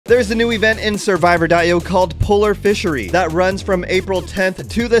There's a new event in Survivor.io called Polar Fishery that runs from April 10th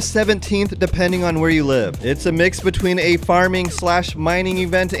to the 17th depending on where you live. It's a mix between a farming/mining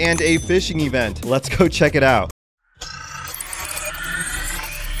event and a fishing event. Let's go check it out.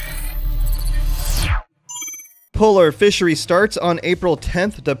 Polar Fishery starts on April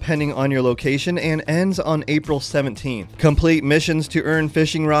 10th depending on your location and ends on April 17th. Complete missions to earn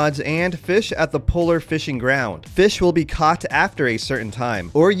fishing rods and fish at the Polar Fishing Ground. Fish will be caught after a certain time,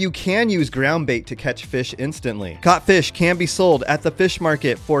 or you can use Groundbait to catch fish instantly. Caught fish can be sold at the fish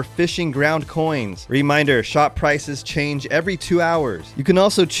market for fishing ground coins. Reminder, shop prices change every 2 hours. You can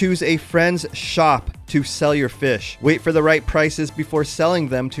also choose a friend's shop to sell your fish. Wait for the right prices before selling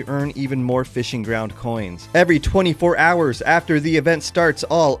them to earn even more fishing ground coins. Every 24 hours after the event starts,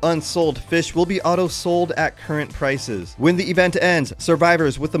 all unsold fish will be auto-sold at current prices. When the event ends,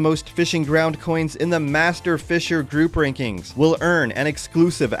 survivors with the most fishing ground coins in the Master Fisher group rankings will earn an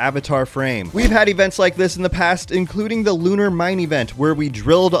exclusive avatar frame. We've had events like this in the past, including the Lunar Mine event where we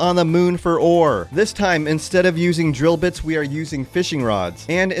drilled on the moon for ore. This time, instead of using drill bits, we are using fishing rods.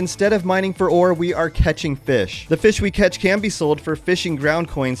 And instead of mining for ore, we are catching fish. The fish we catch can be sold for fishing ground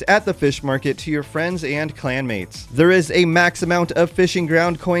coins at the fish market to your friends and clanmates. There is a max amount of fishing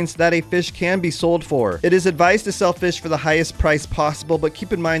ground coins that a fish can be sold for. It is advised to sell fish for the highest price possible, but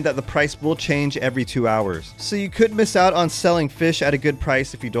keep in mind that the price will change every 2 hours. So you could miss out on selling fish at a good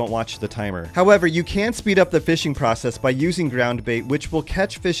price if you don't watch the timer. However, you can speed up the fishing process by using ground bait, which will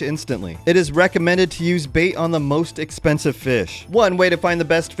catch fish instantly. It is recommended to use bait on the most expensive fish. One way to find the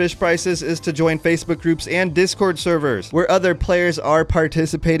best fish prices is to join Facebook groups and Discord servers where other players are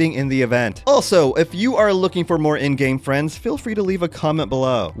participating in the event. Also, if you are looking for more in-game friends, feel free to leave a comment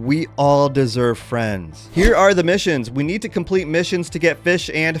below. We all deserve friends. Here are the missions. We need to complete missions to get fish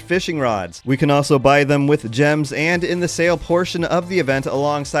and fishing rods. We can also buy them with gems and in the sale portion of the event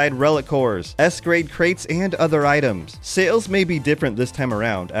alongside relic cores, S-grade crates, and other items. Sales may be different this time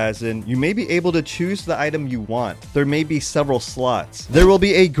around, as in you may be able to choose the item you want. There may be several slots. There will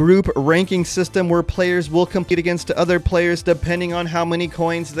be a group ranking system where players will compete against other players depending on how many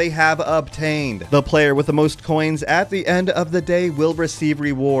coins they have obtained. The player with the most coins at the end of the day will receive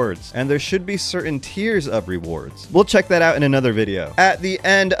rewards, and there should be certain tiers of rewards. We'll check that out in another video. At the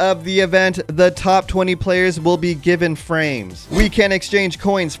end of the event, the top 20 players will be given frames. We can exchange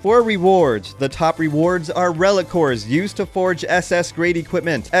coins for rewards. The top rewards are relic cores used to forge SS grade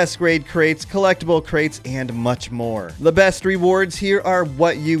equipment, S grade crates, collectible crates, and much more. The best rewards here are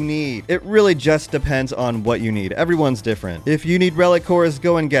what you need. It really just depends on what you need. Everyone's different. If you need relic cores,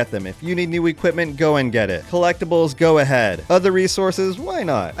 go and get them. If you need new equipment, go and get it. Collectibles, go ahead. Other resources, why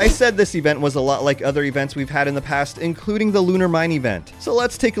not? I said this event was a lot like other events we've had in the past, including the Lunar Mine event. So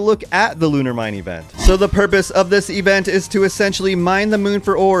let's take a look at the Lunar Mine event. So the purpose of this event is to essentially mine the moon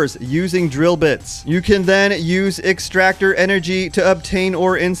for ores using drill bits. You can then use extractor energy to obtain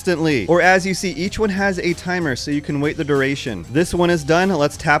ore instantly. Or as you see, each one has a timer so you can wait the duration. This one is done.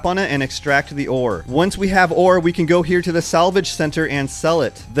 Let's tap on it and extract the ore. Once we have ore, we can go here to the salvage center and sell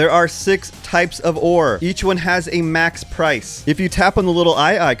it. There are 6 types of ore. Each one has a max price. If you tap on the little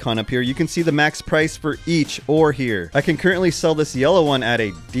eye icon up here, you can see the max price for each ore here. I can currently sell this yellow one at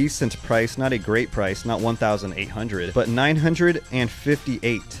a decent price, not a great price, not 1,800, but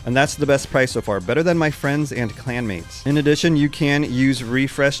 958. And that's the best price so far, better than my friends and clanmates. In addition, you can use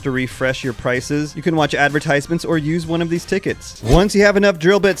refresh to refresh your prices. You can watch advertisements or use one of these tickets. Once you have enough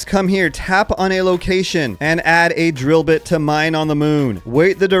drill bits, come here, tap on a location and add a drill bit to mine on the moon.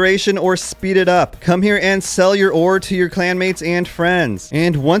 Wait the duration or speed it up. Come here and sell your ore to your clanmates and friends.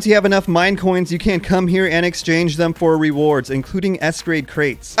 And once you have enough mine coins, you can come here and exchange them for rewards, including S-grade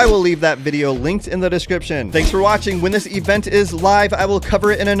crates. I will leave that video linked in the description. Thanks for watching. When this event is live, I will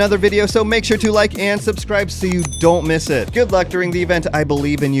cover it in another video, so make sure to like and subscribe so you don't miss it. Good luck during the event. I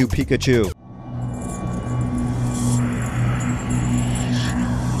believe in you, Pikachu.